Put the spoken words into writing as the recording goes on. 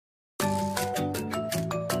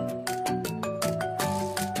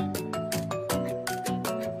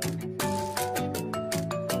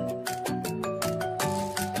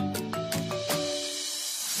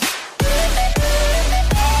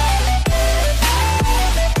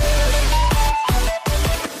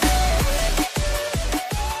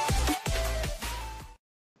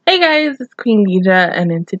guys, it's Queendija,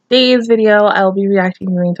 and in today's video, I'll be reacting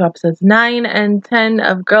to episodes 9 and 10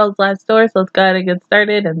 of Girls Last Door. So let's go ahead and get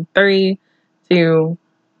started in 3, 2,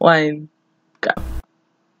 1, go.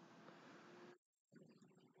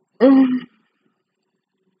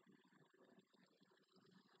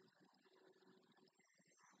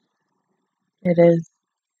 It is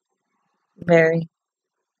very.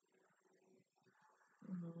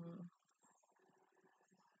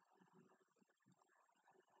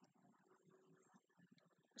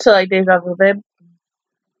 So like deja vu, babe.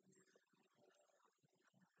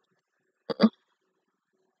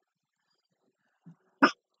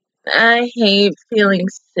 I hate feeling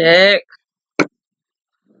sick.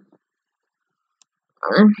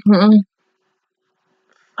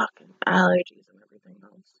 Fucking allergies and everything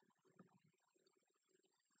else.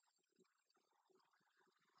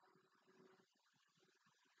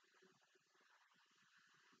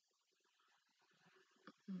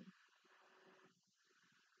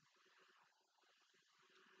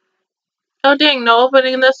 Oh dang, no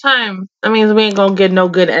opening this time. That means we ain't gonna get no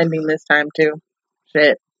good ending this time too.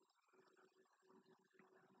 Shit.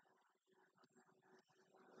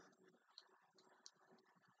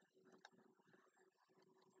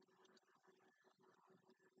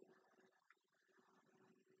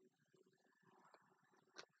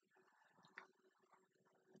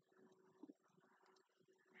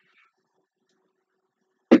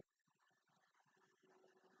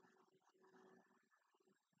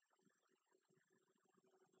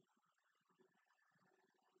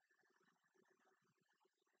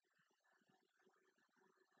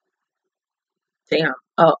 Damn.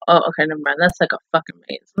 Oh, okay, never mind. That's like a fucking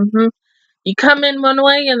maze. You come in one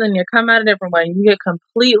way and then you come out a different way. You get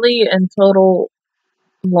completely and total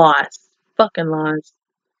lost. Fucking lost.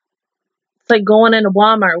 It's like going into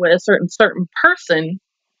Walmart with a certain person.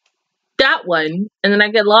 That one, and then I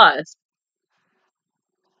get lost.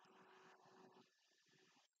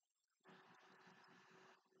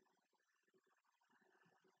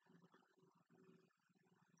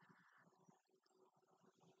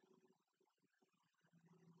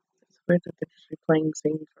 It's weird that they're just replaying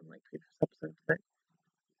scenes from like previous episodes, but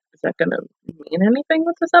is that gonna mean anything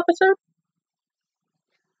with this episode?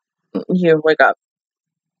 You wake up.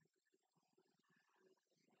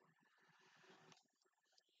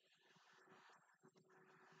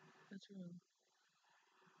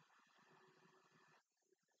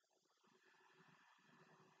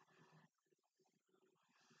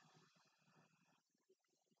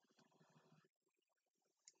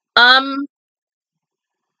 Um,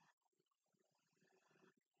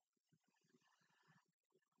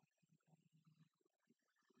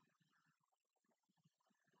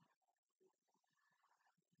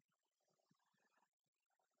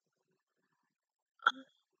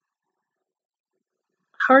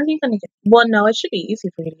 how are you gonna get? Well, no, it should be easy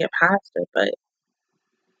for you to get past it, but.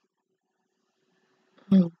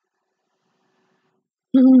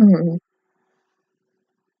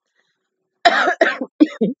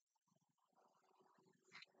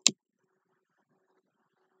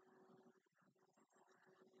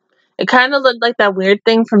 It kind of looked like that weird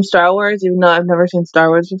thing from Star Wars, even though I've never seen Star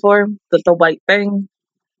Wars before. The white thing.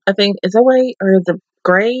 I think, is it white or is it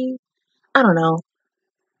gray? I don't know.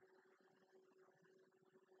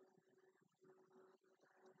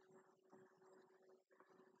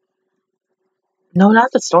 No,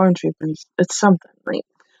 not the stormtroopers. It's something. Like,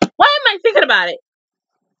 why am I thinking about it?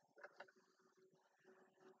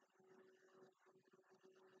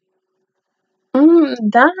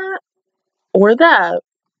 That or that.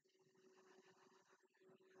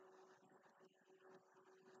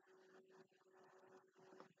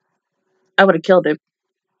 I would have killed him.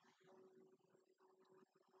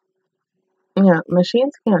 Yeah,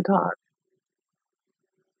 machines can't talk.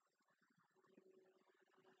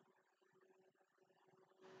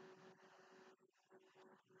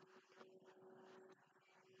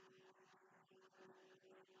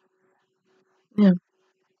 Yeah.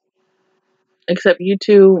 Except you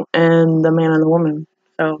two and the man and the woman.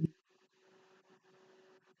 So.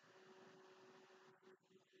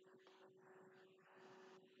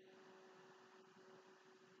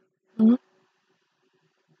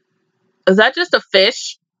 Is that just a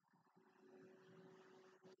fish?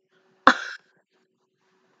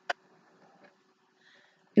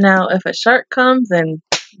 Now, if a shark comes and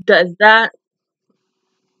does that.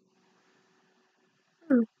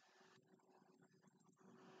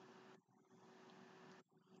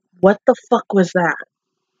 What the fuck was that?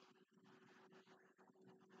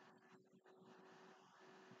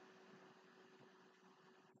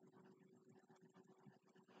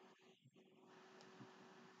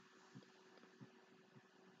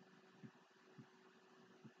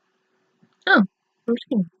 I'm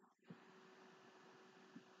seeing.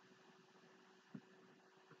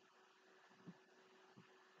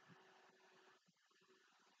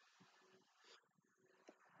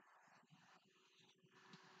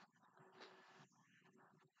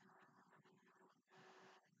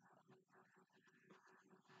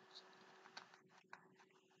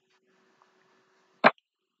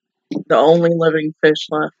 The only living fish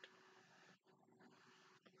left.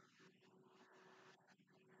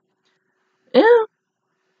 Yeah.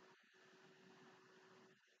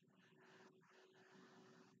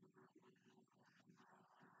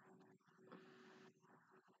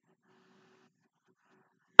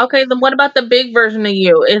 Okay, then what about the big version of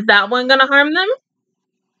you? Is that one gonna harm them?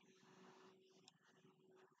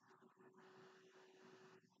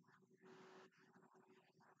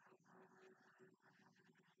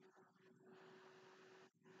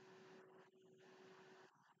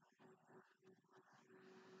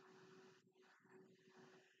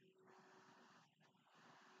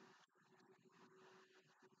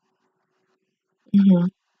 Mm-hmm.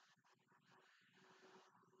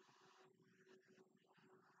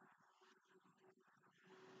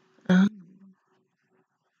 Uh,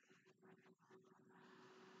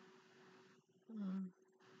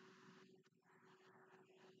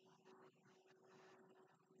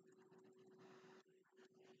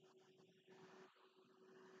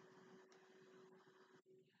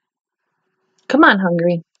 Come on,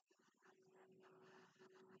 Hungry.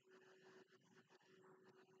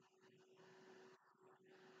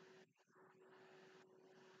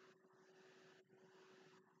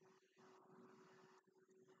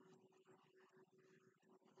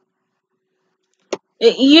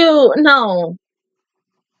 You no.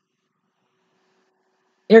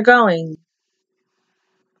 You're going.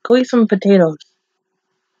 Go eat some potatoes.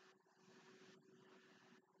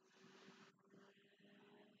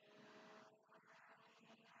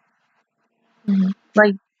 Mm-hmm.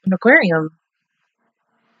 Like an aquarium.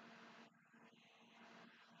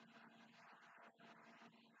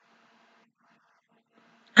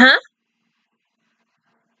 Huh?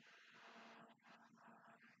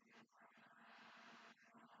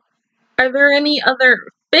 Are there any other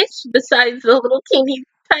fish besides the little teeny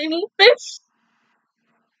tiny fish?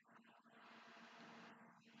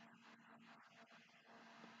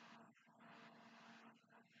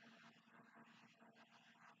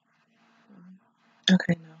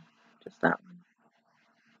 Okay, no. Just that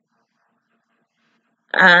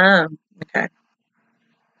one. Okay.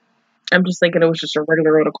 I'm just thinking it was just a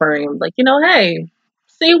regular old aquarium. Like, hey,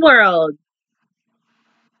 SeaWorld.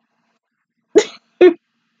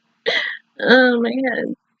 Oh my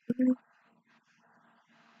god.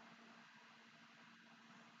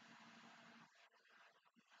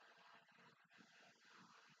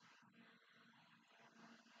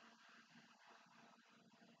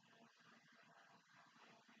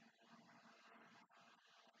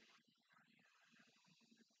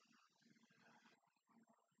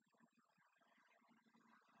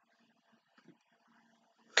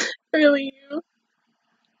 Really?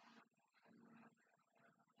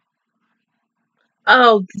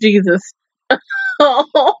 Oh, Jesus.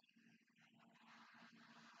 Oh.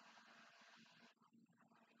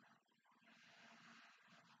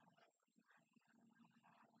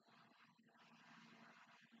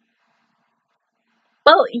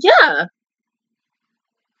 Well, yeah.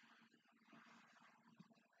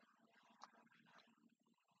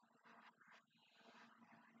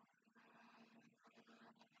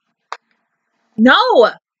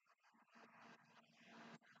 No.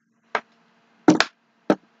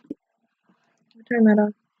 Turn that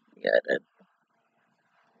off. Yeah, it did.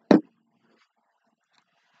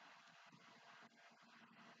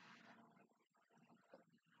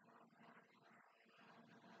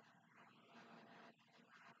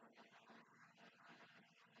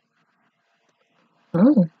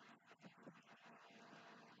 Oh.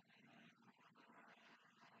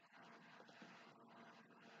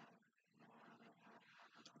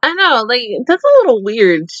 I know, like, that's a little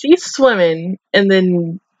weird. She's swimming, and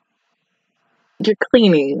then you're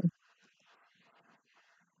cleaning.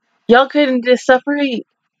 Y'all couldn't just separate?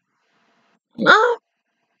 Oh.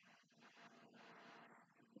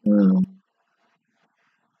 Mm,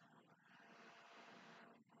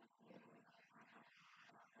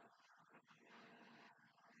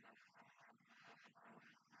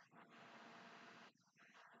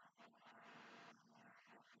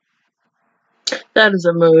 that is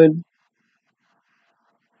a mood.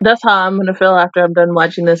 That's how I'm gonna feel after I'm done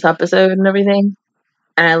watching this episode and everything.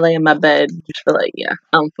 And I lay in my bed, just feel like, yeah,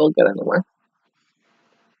 I don't feel good anymore.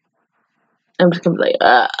 I'm just gonna be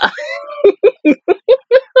like,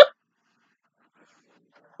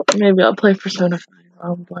 Maybe I'll play Persona 5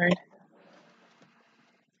 while I'm bored.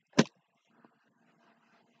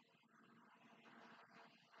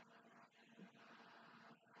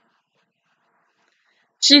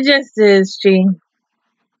 She just is, she.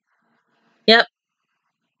 Yep.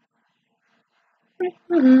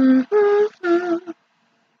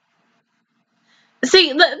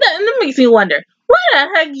 See, that makes me wonder. Why the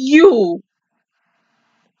heck you?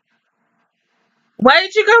 Why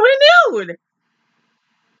did you go renewed?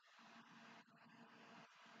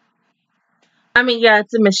 I mean, yeah,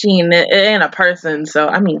 it's a machine. It ain't a person, so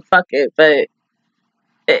I mean, fuck it. But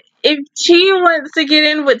if she wants to get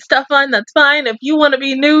in with stuff on, that's fine. If you want to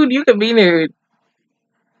be nude, you can be nude.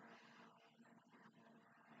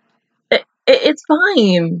 It's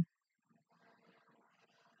fine.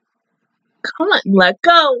 Come on, let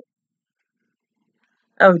go.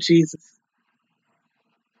 Oh, Jesus.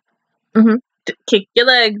 Kick your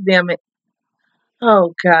legs, damn it.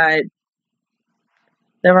 Oh, God.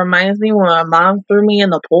 That reminds me when my mom threw me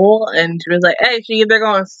in the pool and she was like, hey, she either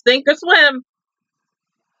going to sink or swim.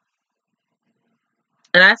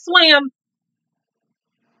 And I swam.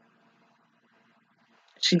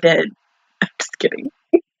 She did. I'm just kidding.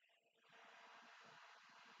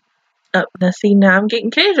 Oh, now see, now I'm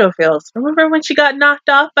getting Keijo feels. Remember when she got knocked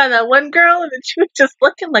off by that one girl and she was just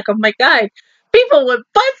looking like, oh my God, people with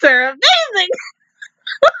butts are amazing.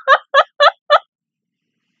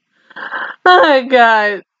 Oh my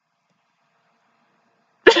God.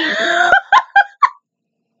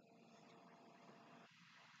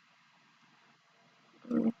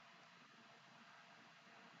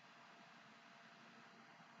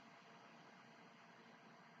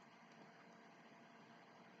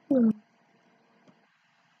 It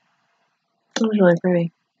was really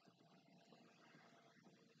pretty.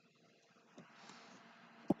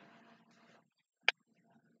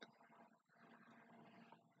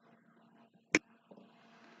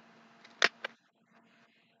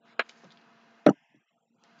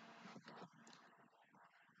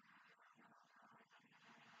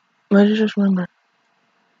 What did you just remember?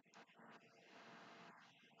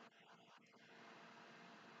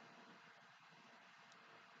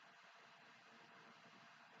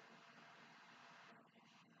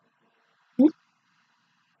 Hmm?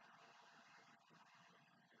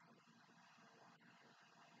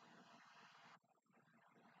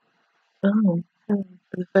 Oh,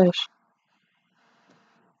 the fish.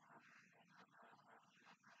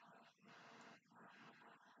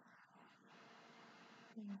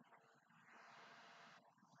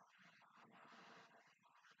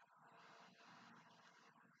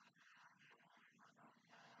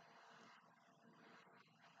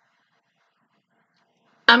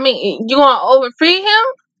 I mean, you want to overfeed him?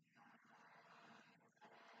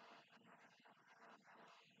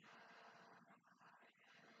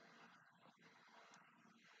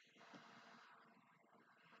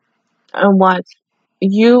 And watch.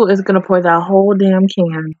 You is going to pour that whole damn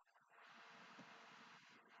can.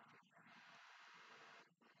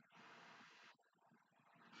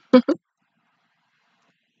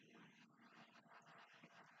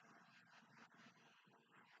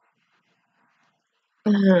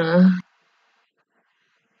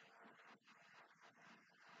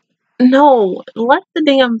 No, let the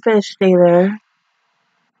damn fish stay there.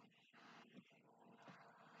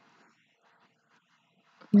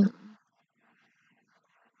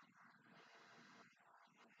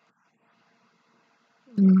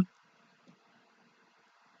 Mm.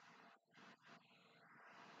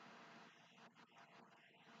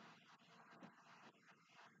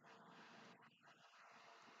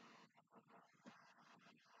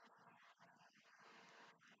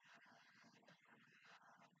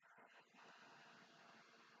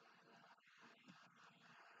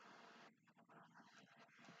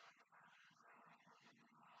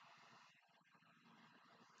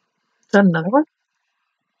 Is that another one?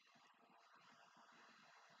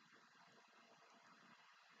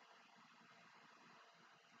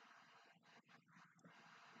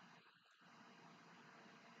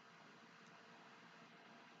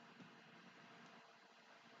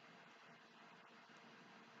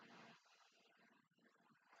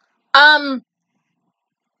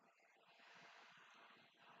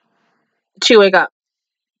 She wake up.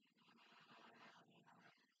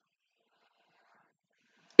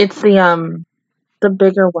 It's the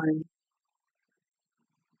bigger one.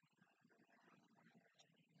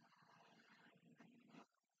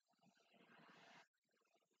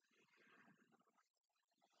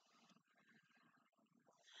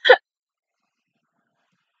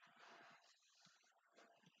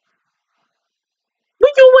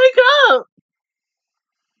 We can wake up.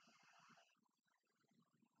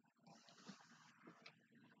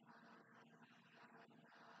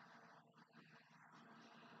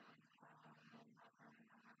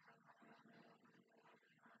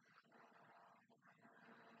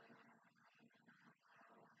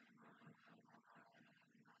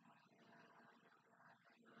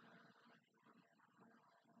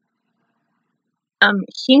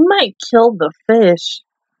 He might kill the fish.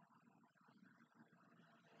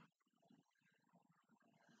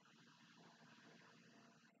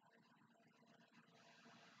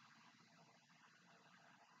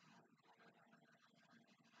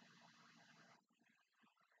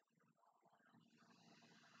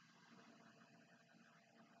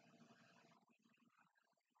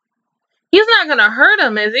 He's not gonna hurt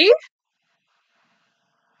him, is he?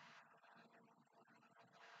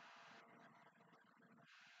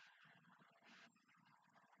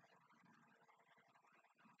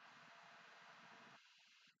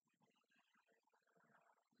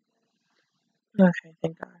 Okay,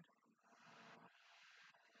 thank God.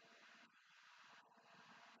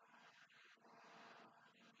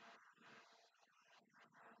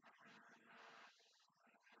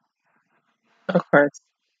 Of course.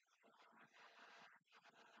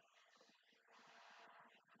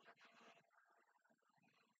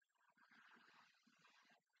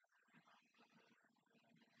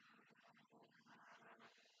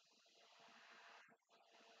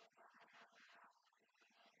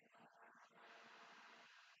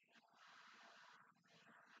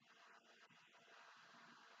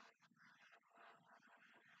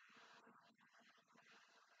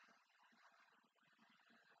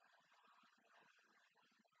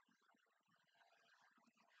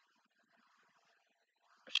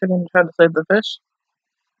 Shouldn't try to save the fish.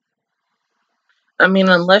 I mean,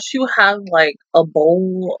 unless you have like a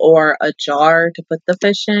bowl or a jar to put the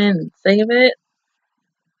fish in and save it.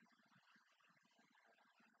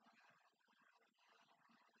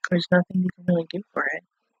 There's nothing you can really do for it.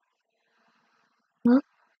 Hmm?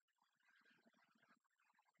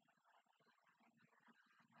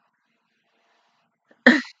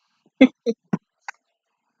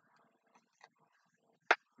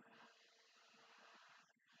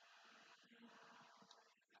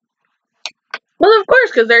 Well, of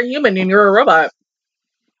course, because they're human and you're a robot.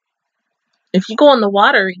 If you go in the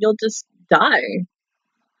water, you'll just die.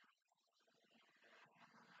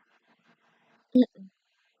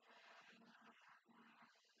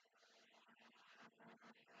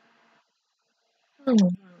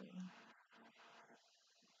 Hmm.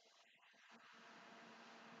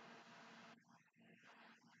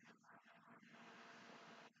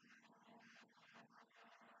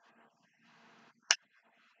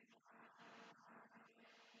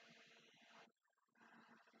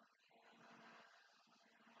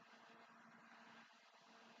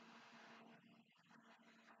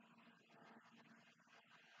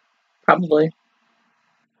 Probably.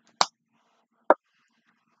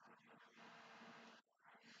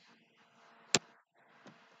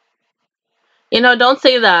 Don't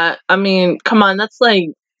say that. I mean, come on, that's like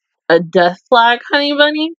a death flag, honey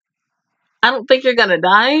bunny. I don't think you're gonna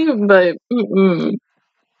die, but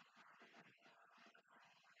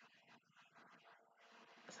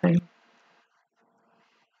Same.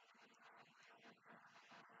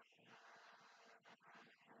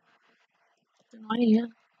 Why, yeah.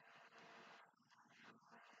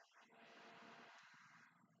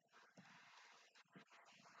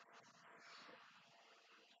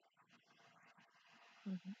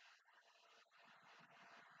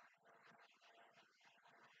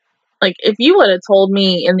 Like, if you would have told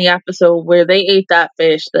me in the episode where they ate that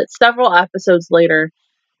fish that several episodes later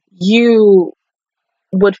you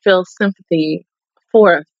would feel sympathy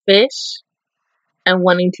for a fish and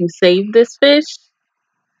wanting to save this fish,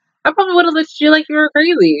 I probably would have looked at you like you were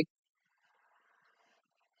crazy.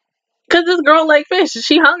 Because this girl like fish.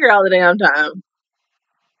 She hungry all the damn time.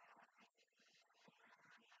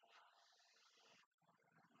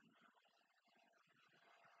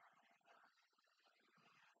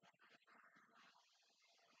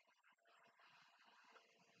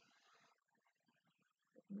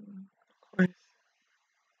 Of course.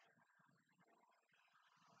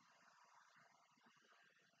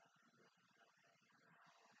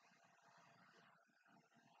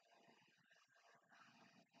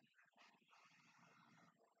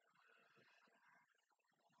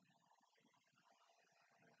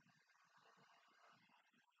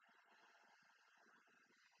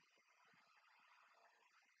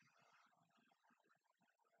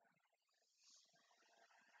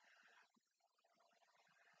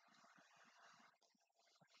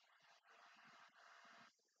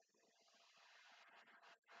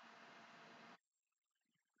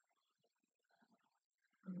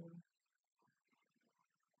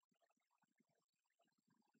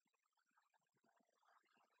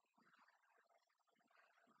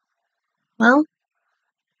 Well,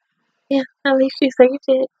 yeah, at least you saved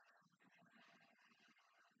it.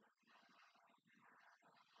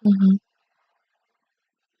 Hmm.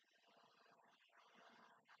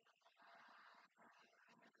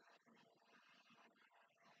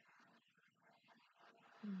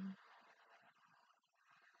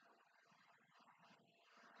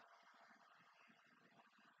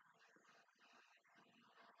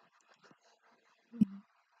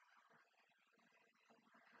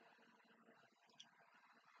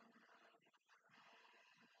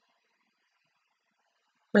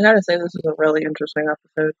 I gotta say, this is a really interesting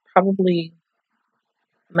episode. Probably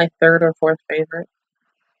my third or fourth favorite.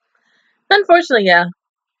 Unfortunately, yeah.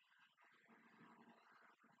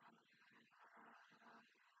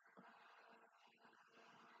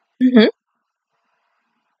 Hmm.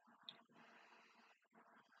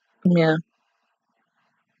 Yeah.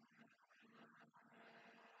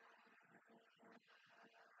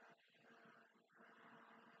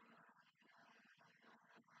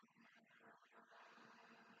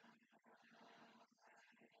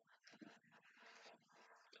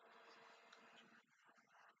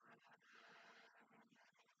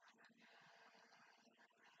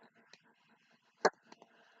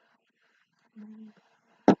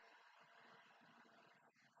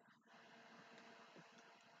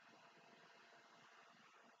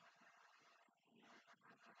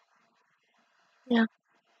 Yeah.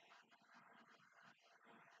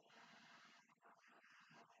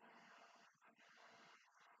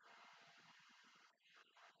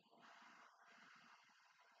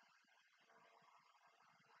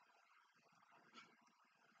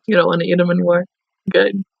 You don't want to eat them anymore?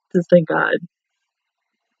 Good. Just thank God.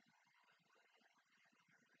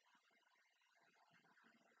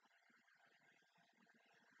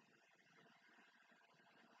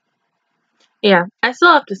 Yeah, I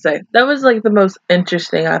still have to say, that was like the most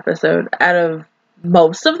interesting episode out of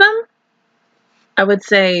most of them. I would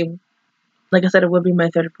say, like I said, it would be my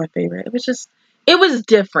third or fourth favorite. It was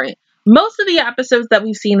different. Most of the episodes that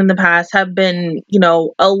we've seen in the past have been,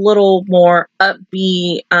 a little more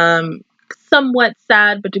upbeat, somewhat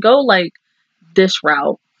sad, but to go like this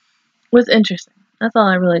route was interesting. That's all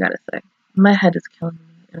I really gotta say. My head is killing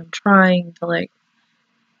me, and I'm trying to like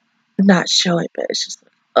not show it, but it's just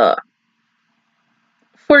like,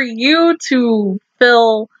 for you to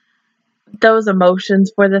feel those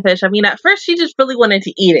emotions for the fish. I mean, at first she just really wanted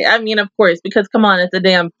to eat it. I mean, of course, because come on, it's a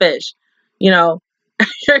damn fish. You know,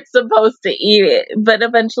 you're supposed to eat it. But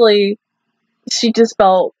eventually she just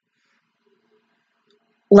felt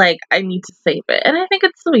like I need to save it. And I think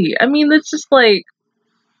it's sweet. I mean, it's just like,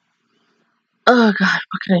 oh God,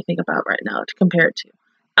 what can I think about right now to compare it to?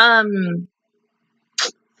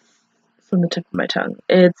 From the tip of my tongue.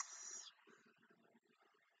 It's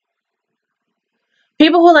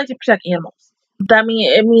people who like to protect animals.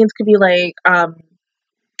 It means could be like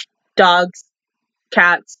dogs,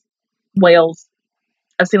 cats, whales.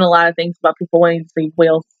 I've seen a lot of things about people wanting to see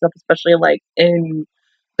whales stuff, especially like in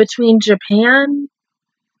between Japan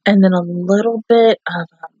and then a little bit of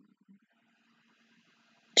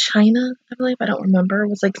China, I believe. I don't remember. It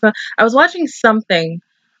was like I was watching something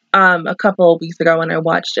a couple of weeks ago when I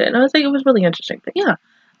watched it, and I was like, it was really interesting. But yeah,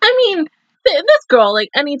 I mean, this girl like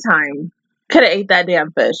anytime could have ate that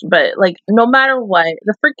damn fish, but like no matter what,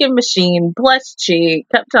 the freaking machine, bless she,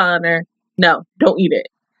 kept telling her, no, don't eat it,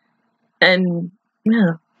 and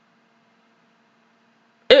yeah.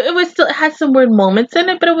 It was still it had some weird moments in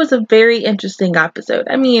it, but it was a very interesting episode.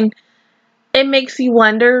 I mean, it makes you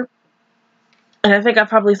wonder, and I think I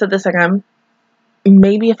probably said this again.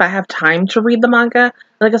 Maybe if I have time to read the manga,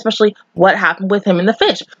 like especially what happened with him and the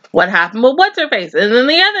fish, what happened with what's her face, and then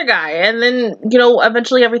the other guy, and then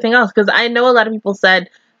eventually everything else. Because I know a lot of people said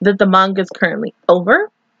that the manga is currently over.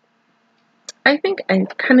 I think I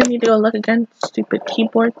kind of need to go look again. Stupid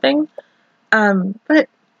keyboard thing. But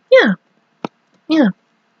yeah, yeah,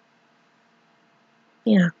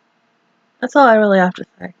 yeah. That's all I really have to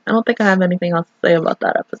say. I don't think I have anything else to say about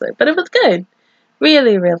that episode, but it was good.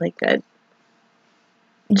 Really, really good.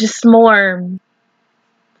 Just more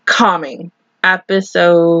calming.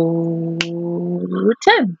 Episode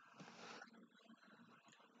 10.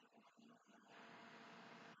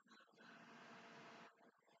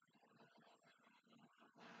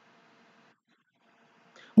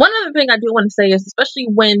 One other thing I do want to say is, especially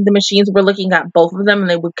when the machines were looking at both of them and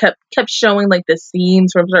they would kept showing like the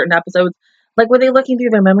scenes from certain episodes, like were they looking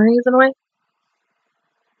through their memories in a way?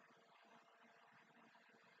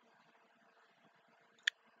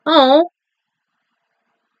 Oh,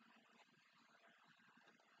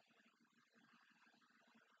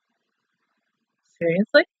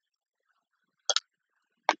 seriously?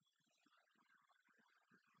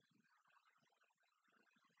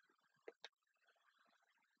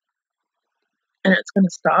 And it's gonna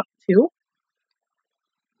stop too?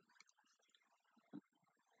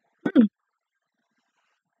 Hmm.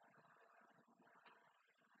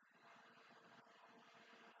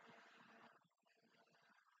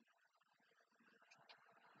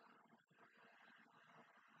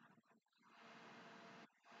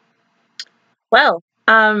 Well,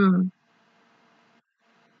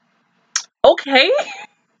 okay.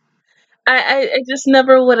 I just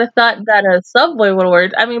never would have thought that a subway would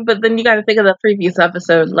work. I mean, but then you got to think of the previous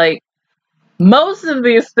episode. Like, most of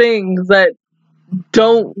these things that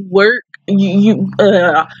don't work, you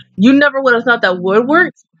never would have thought that would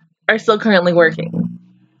work, are still currently working.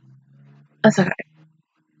 That's okay.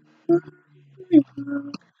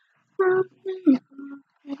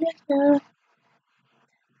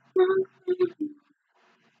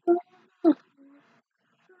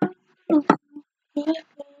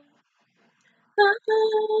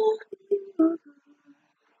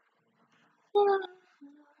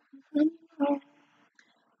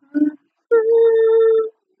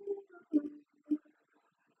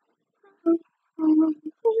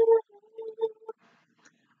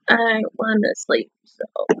 I want to sleep so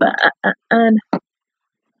bad. I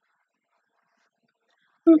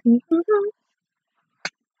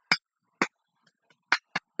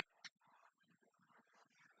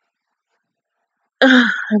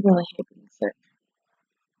really hate being sick.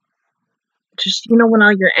 Just, when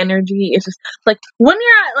all your energy is just like when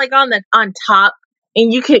you're at, like, on top,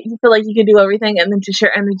 and you feel like you can do everything, and then just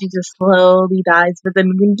your energy just slowly dies. But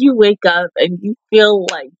then when you wake up and you feel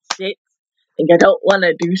like shit and you don't want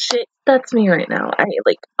to do shit, that's me right now. I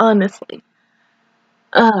like, honestly.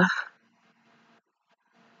 That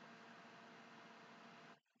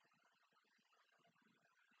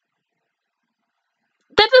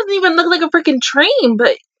doesn't even look like a freaking train,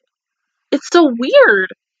 but it's so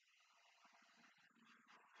weird.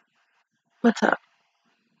 What's up?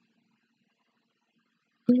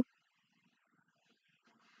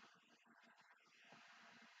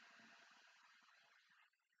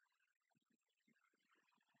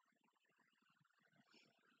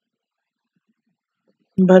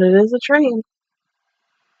 But it is a train.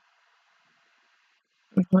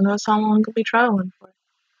 Who knows how long we'll be traveling for?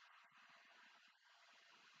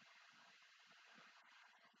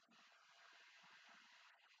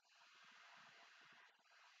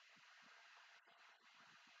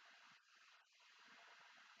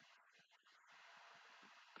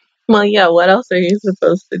 Well, yeah, what else are you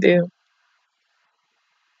supposed to do?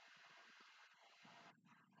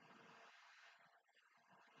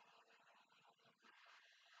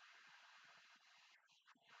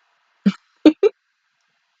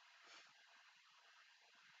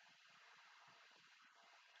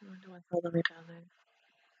 Do I tell them each other?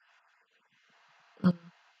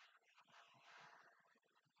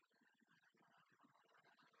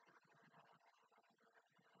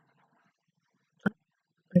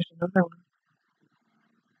 There's another one.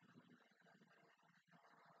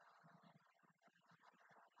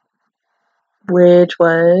 Which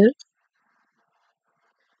was?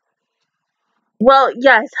 Well,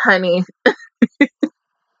 yes, honey.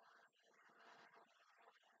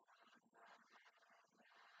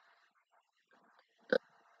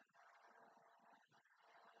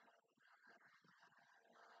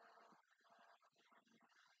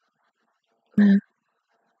 Mm-hmm.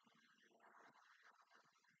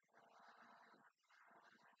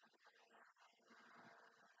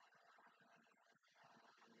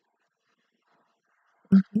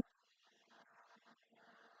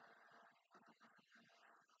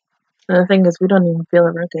 And the thing is, we don't even feel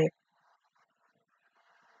it rotate.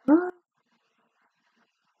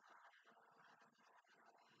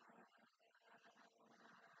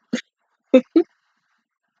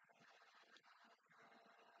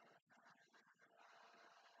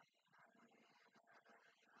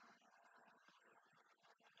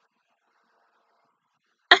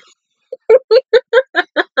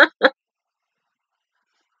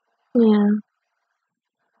 Yeah.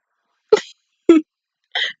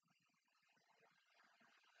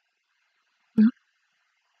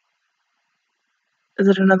 Is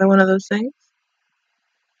it another one of those things?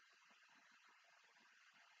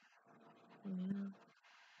 Yeah.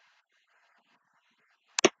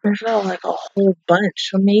 There's like a whole bunch.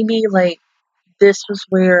 So maybe like this was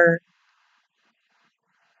where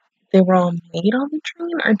they were all made on the train,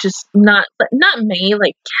 or just not made,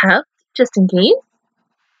 like kept just in case.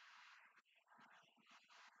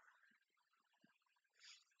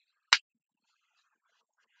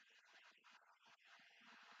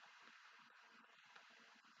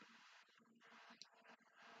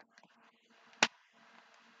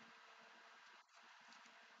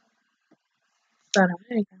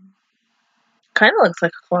 Kind of looks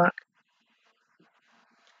like a clock.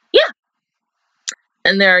 Yeah.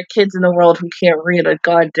 And there are kids in the world who can't read a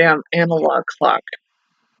goddamn analog clock.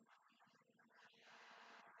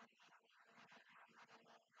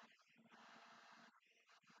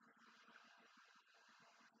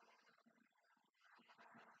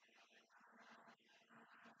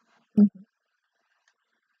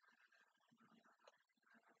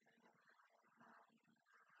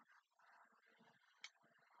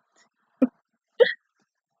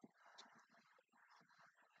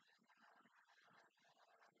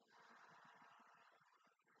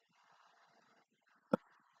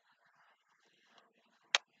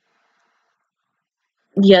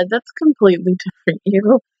 Yeah, that's completely different.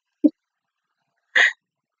 You.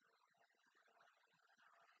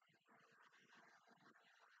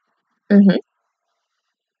 Mm-hmm.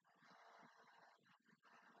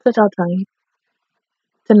 To tell time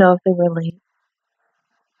to know if they were late.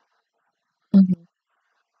 Mm-hmm.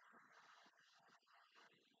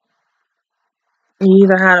 You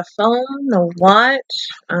either had a phone, a watch,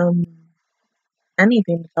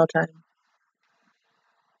 anything to tell time.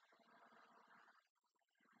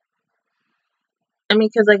 I mean,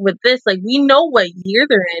 because like with this, like we know what year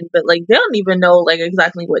they're in, but like they don't even know like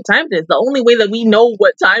exactly what time it is. The only way that we know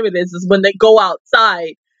what time it is when they go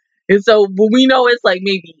outside. And so when we know it's like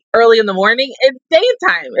maybe early in the morning, it's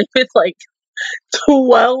daytime. If it's like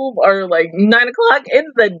 12 or like 9 o'clock, it's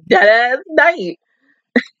the dead ass night.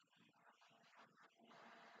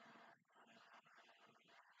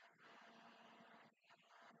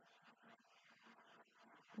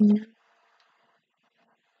 Yeah.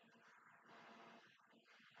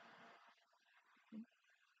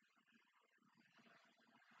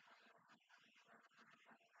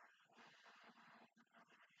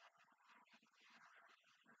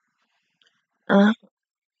 Uh,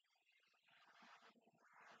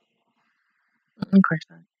 of course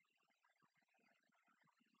not.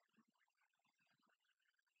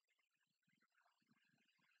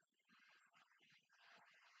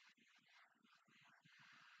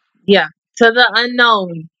 Yeah. To the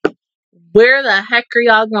unknown. Where the heck are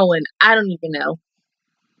y'all going? I don't even know.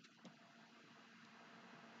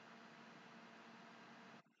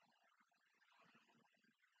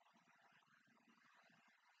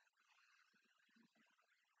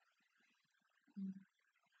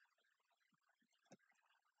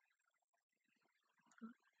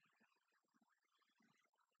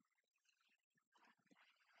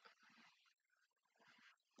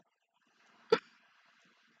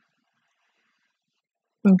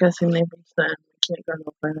 I'm guessing they reached the end. We can't go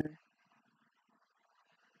no further.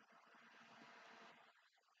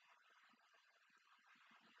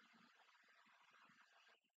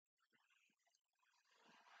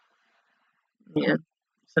 Yeah.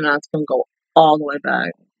 So now it's gonna go all the way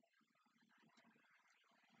back.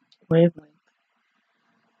 Wavelength.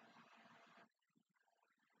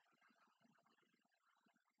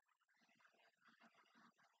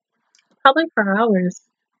 Probably for hours.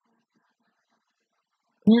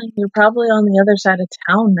 Yeah, you're probably on the other side of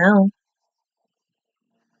town now.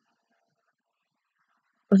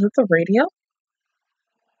 Was it the radio?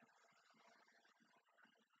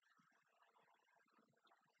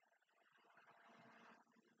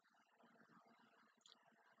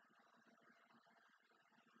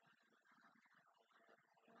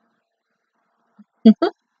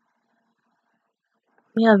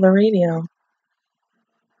 Yeah, the radio.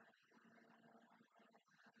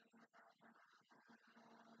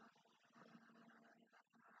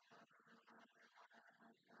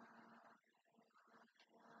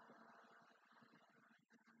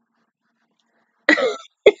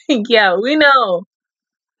 Yeah, we know.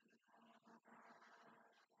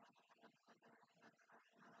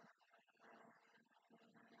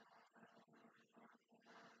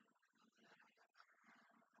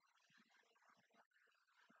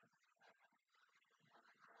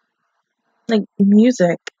 Like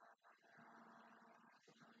music.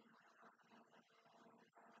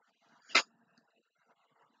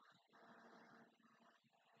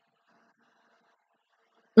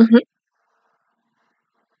 Hmm.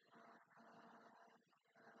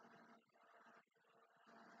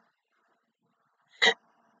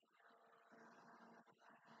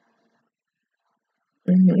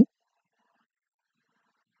 Hmm.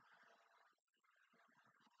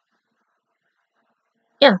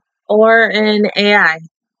 Yeah. Or an AI.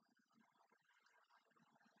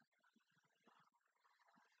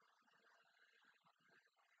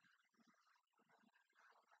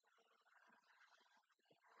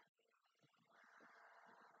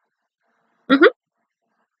 Hmm.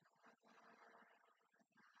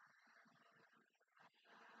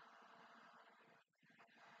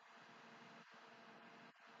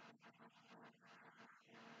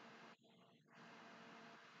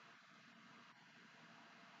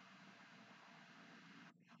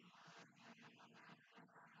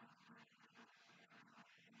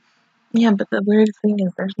 Yeah, but the weird thing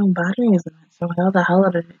is there's no batteries in it, so how the hell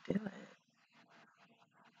did it do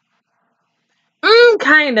it?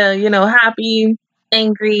 Kinda, happy,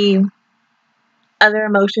 angry, other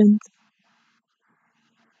emotions.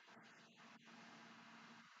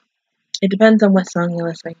 It depends on what song you're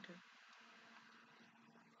listening to.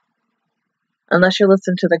 Unless you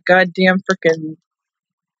listen to the goddamn freaking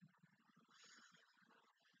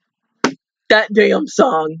that damn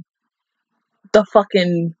song. The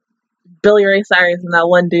fucking Billy Ray Cyrus and that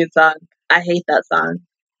one dude song. I hate that song.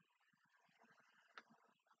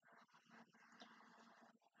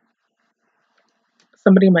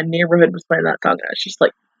 Somebody in my neighborhood was playing that song. I was just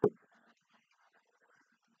like,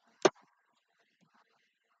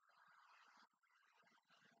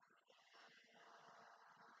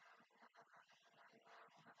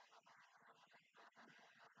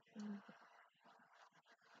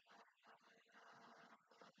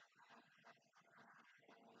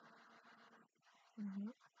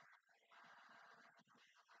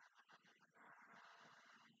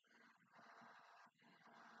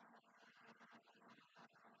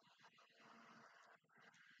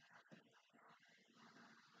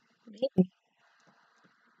 maybe.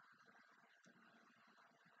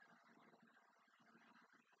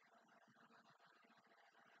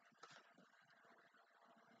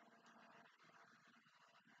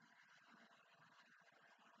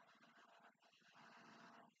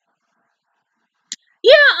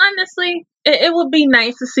 Yeah, honestly, it would be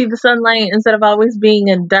nice to see the sunlight instead of always being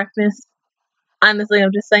in darkness. Honestly,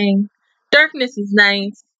 I'm just saying, darkness is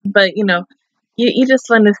nice, but you just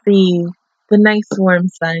want to see the nice warm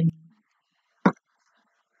sun.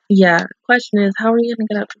 Yeah. Question is, how are you gonna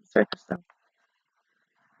get up to the surface though?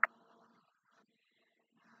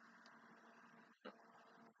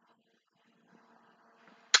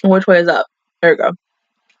 Which way is up? There we go.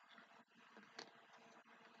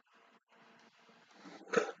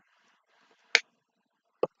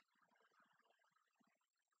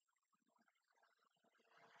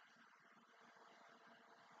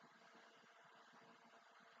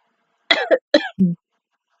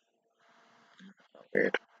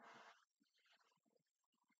 Weird.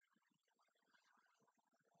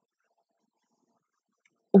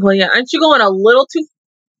 Well, yeah, aren't you going a little too?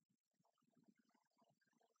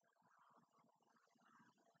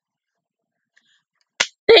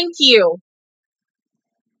 Thank you.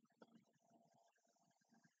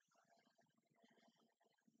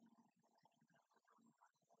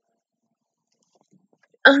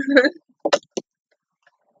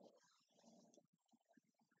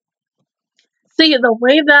 See the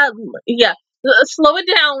way that, yeah, slow it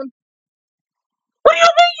down. What do you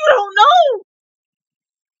mean you don't know?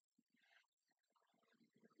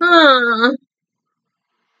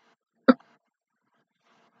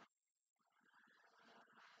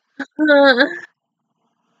 Uh,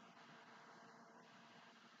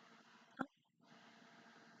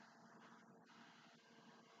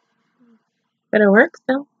 but it works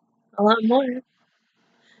though, a lot more.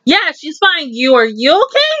 Yeah, she's fine. Are you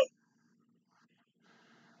okay?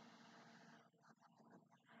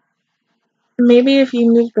 Maybe if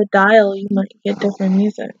you move the dial, you might get different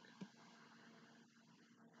music.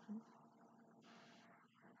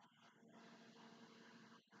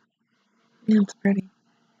 Yeah, it's pretty.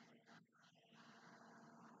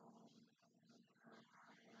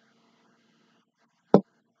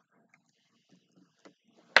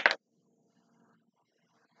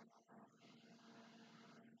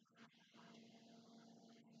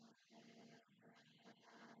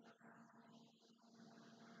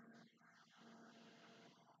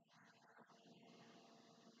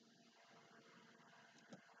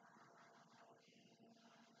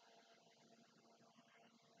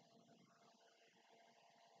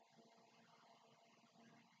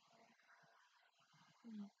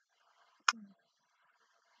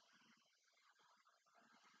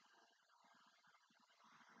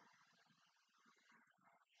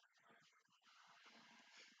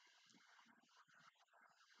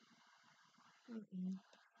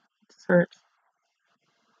 It hurts.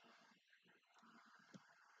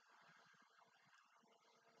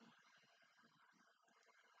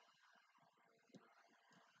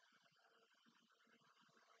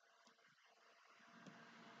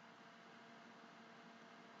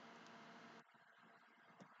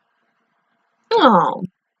 Oh,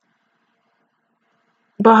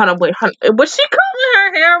 but hold on, wait, was she combing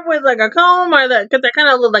her hair with like a comb or that? Because that kind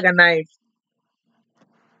of looked like a knife.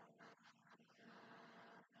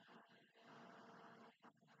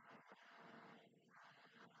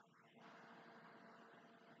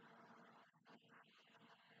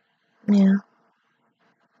 Yeah.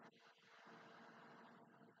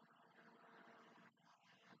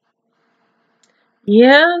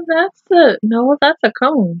 Yeah, that's a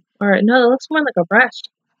comb. All right, no, it looks more like a brush.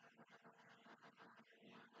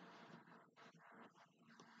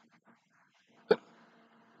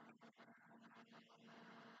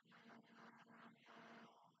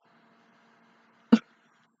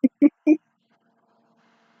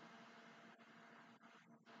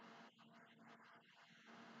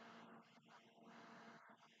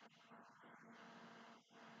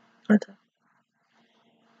 What's up?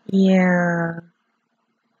 Yeah.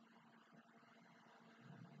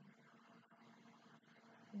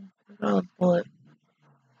 Oh, bullet.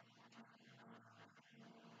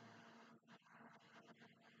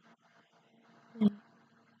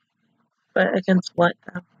 But against what,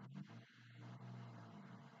 though?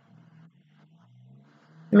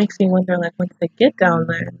 It makes me wonder, like, once they get down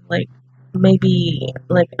there, like, maybe,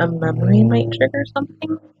 like, a memory might trigger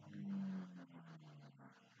something?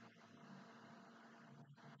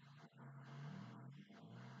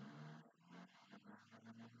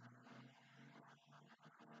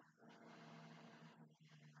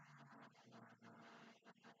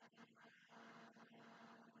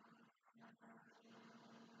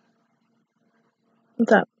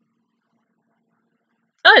 What's up?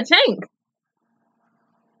 Oh, a tank!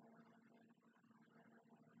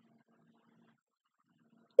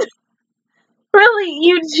 Really?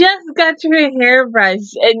 You just got your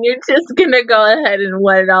hairbrush, and you're just gonna go ahead and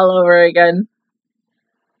wet it all over again?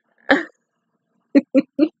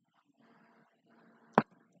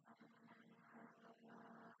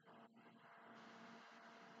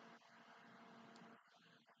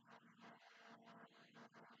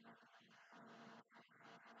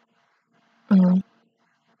 Mm.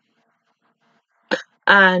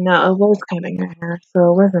 No, it was cutting her hair,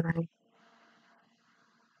 so it wasn't nice.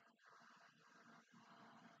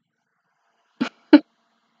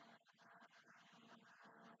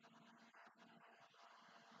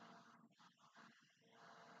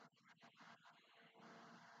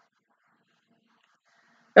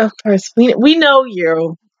 Of course, we know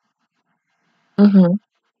you. Mhm.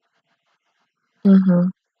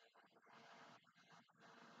 Mhm.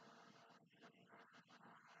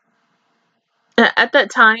 At that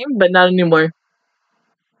time, but not anymore.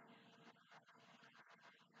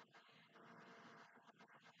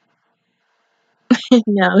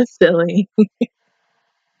 No, silly.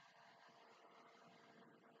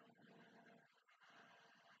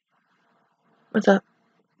 What's up?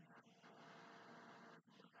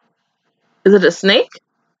 Is it a snake?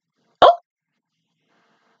 Oh,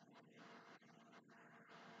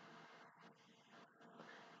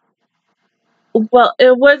 well,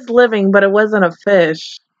 it was living, but it wasn't a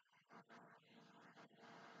fish.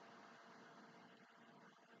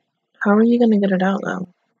 How are you gonna get it out though?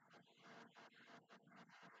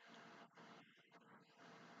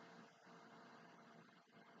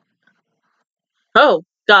 Oh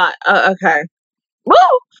God. Okay. Woo!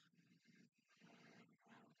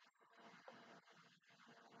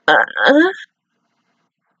 Uh,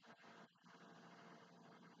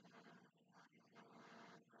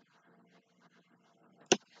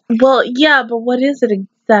 well, yeah, but what is it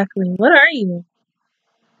exactly? What are you?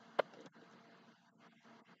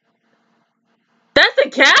 That's a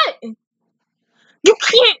cat. You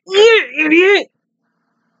can't eat it, idiot.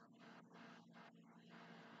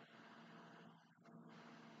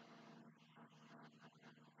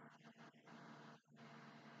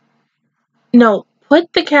 No,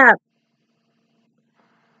 put the cat.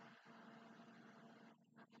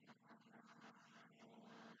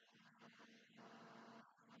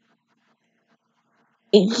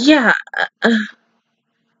 Yeah. Uh,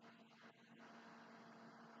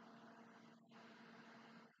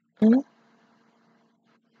 uh,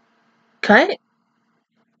 cut.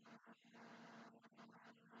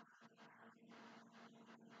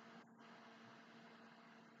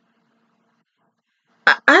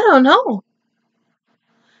 I don't know.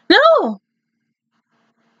 No.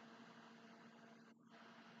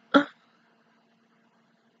 Uh,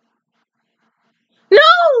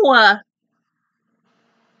 no.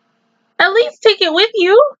 At least take it with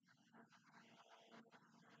you.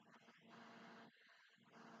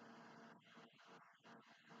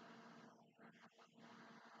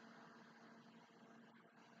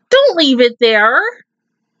 Don't leave it there.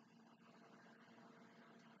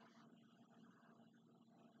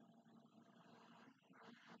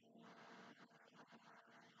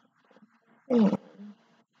 Mm.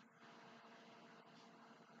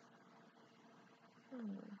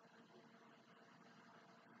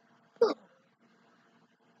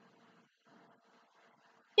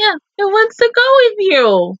 Yeah, it wants to go with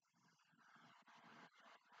you.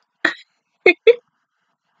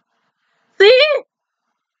 See?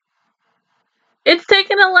 It's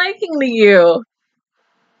taking a liking to you.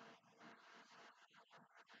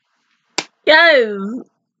 Yes.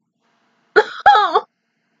 Oh,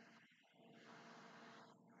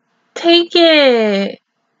 take it.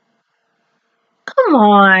 Come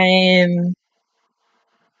on.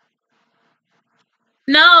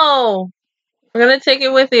 No. I'm gonna take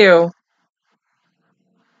it with you.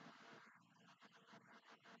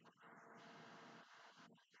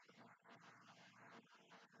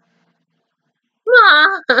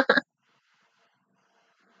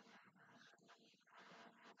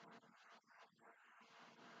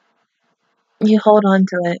 You hold on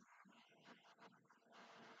to it.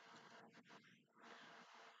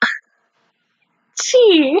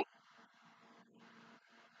 Gee.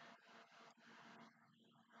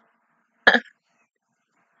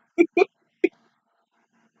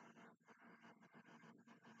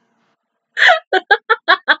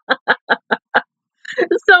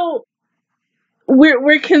 So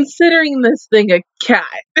we're considering this thing a cat.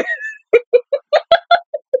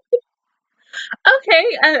 Okay,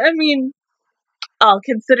 I mean, I'll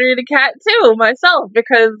consider it a cat too myself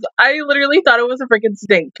because I literally thought it was a freaking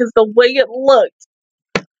snake because the way it looked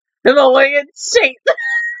and the way it's shaped,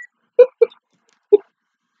 it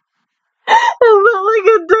looked like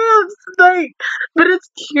a damn snake. But it's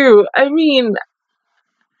cute. I mean,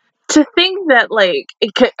 to think that like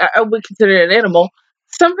I would consider it an animal,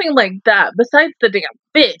 something like that besides the damn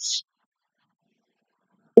fish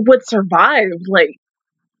would survive. Like,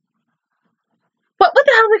 what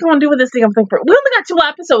the hell are they going to do with this damn thing? For we only got 2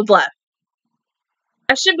 episodes left.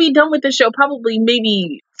 I should be done with the show probably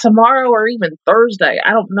maybe tomorrow or even Thursday.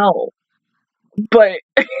 I don't know. But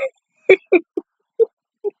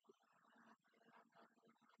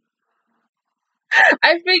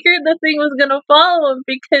I figured the thing was gonna follow him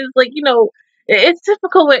because, like, it's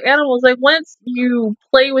typical with animals. Like, once you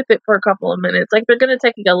play with it for a couple of minutes, like, they're gonna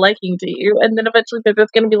take a liking to you, and then eventually they're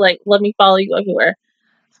just gonna be like, let me follow you everywhere.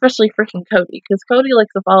 Especially freaking Cody, because Cody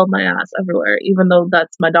likes to follow my ass everywhere, even though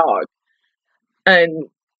that's my dog. And,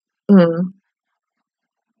 mm.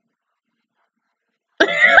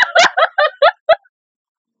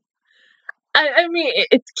 I mean,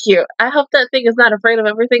 it's cute. I hope that thing is not afraid of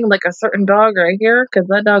everything like a certain dog right here, because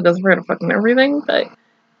that dog is afraid of fucking everything. But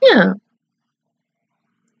yeah,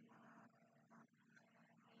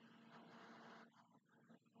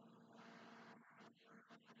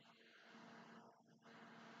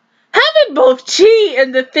 having both Chi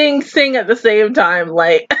and the thing sing at the same time,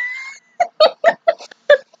 like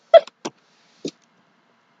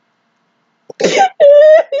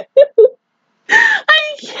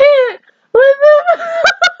I can't with them.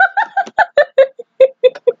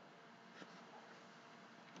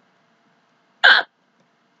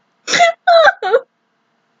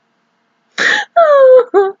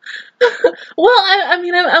 Well, I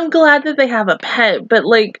mean, I'm glad that they have a pet, but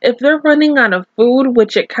like, if they're running out of food,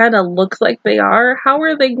 which it kind of looks like they are, how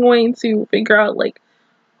are they going to figure out like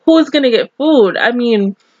who's gonna get food? I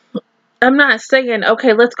mean, I'm not saying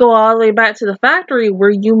okay, let's go all the way back to the factory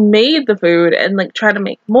where you made the food and like try to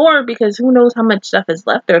make more because who knows how much stuff is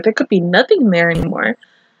left there? There could be nothing there anymore.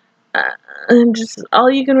 Uh, and just all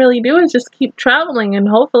you can really do is just keep traveling and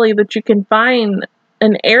hopefully that you can find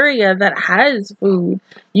an area that has food.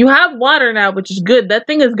 You have water now, which is good. That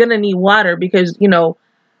thing is gonna need water because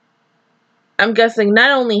I'm guessing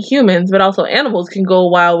not only humans but also animals can go a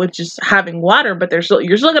while with just having water, but you're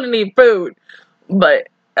still gonna need food. But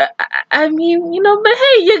I mean, but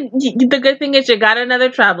hey, the good thing is you got another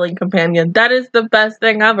traveling companion. That is the best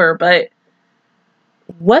thing ever. But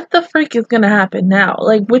what the freak is gonna happen now?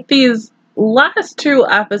 Like with these last 2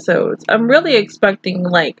 episodes, I'm really expecting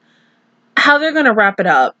like how they're gonna wrap it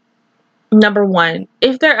up. Number one,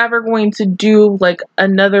 if they're ever going to do like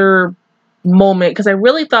another moment, because I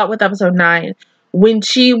really thought with episode 9, when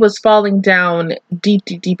she was falling down deep,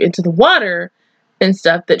 deep, deep into the water and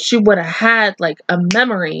stuff, that she would have had like a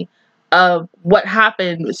memory of what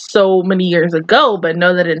happened so many years ago, but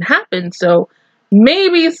no, that didn't happen. So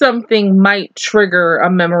maybe something might trigger a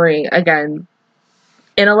memory again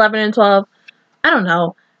in 11 and 12. I don't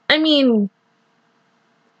know. I mean,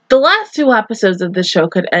 the last 2 episodes of the show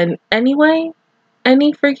could end anyway,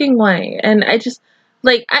 any freaking way. And I just,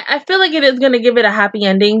 like, I feel like it is going to give it a happy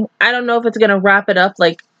ending. I don't know if it's going to wrap it up,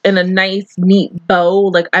 like, in a nice, neat bow.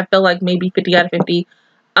 Like, I feel like maybe 50 out of 50.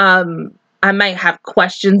 I might have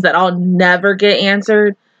questions that I'll never get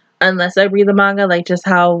answered unless I read the manga, like just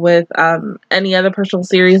how with any other personal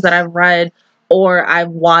series that I've read or I've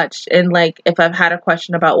watched, and like if I've had a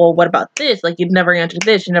question about, well, what about this? Like you've never answered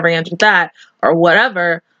this, you never answered that, or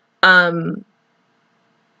whatever. We'll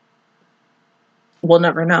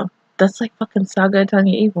never know. That's like fucking Saga of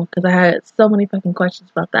Tanya Evil because I had so many fucking questions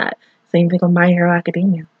about that. Same thing with My Hero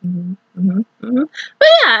Academia. But yeah,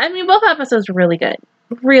 I mean, both episodes were really good.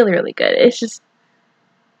 Really, really good. It's just,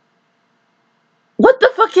 what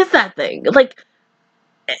the fuck is that thing? Like,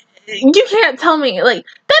 you can't tell me. Like,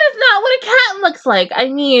 that is not what a cat looks like. I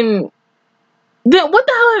mean, what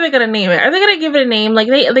the hell are they gonna name it? Are they gonna give it a name? Like,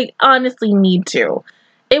 they honestly need to.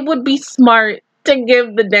 It would be smart to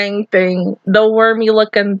give the dang thing, the wormy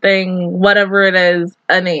looking thing, whatever it is,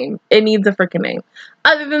 a name. It needs a freaking name.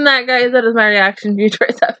 Other than that, guys, that is my reaction to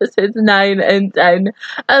Choice episodes 9 and 10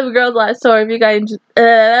 of Girls Last Tour. If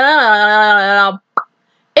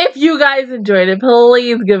you guys enjoyed it,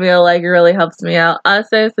 please give me a like. It really helps me out.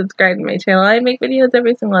 Also, subscribe to my channel. I make videos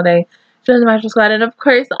every single day. Join the Magical Squad. And of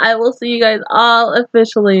course, I will see you guys all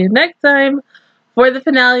officially next time for the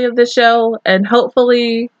finale of the show. And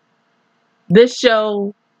hopefully, this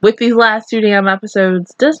show, with these last 2 damn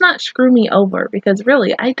episodes, does not screw me over. Because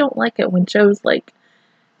really, I don't like it when shows, like,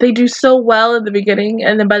 they do so well in the beginning.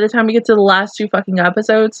 And then by the time we get to the last 2 fucking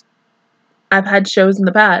episodes, I've had shows in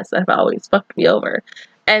the past that have always fucked me over.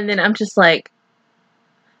 And then I'm just like,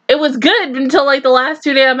 it was good until like the last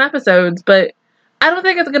 2 damn episodes, but I don't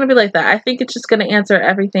think it's going to be like that. I think it's just going to answer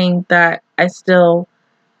everything that I still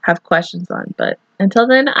have questions on. But until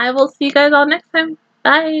then, I will see you guys all next time.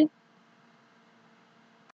 Bye.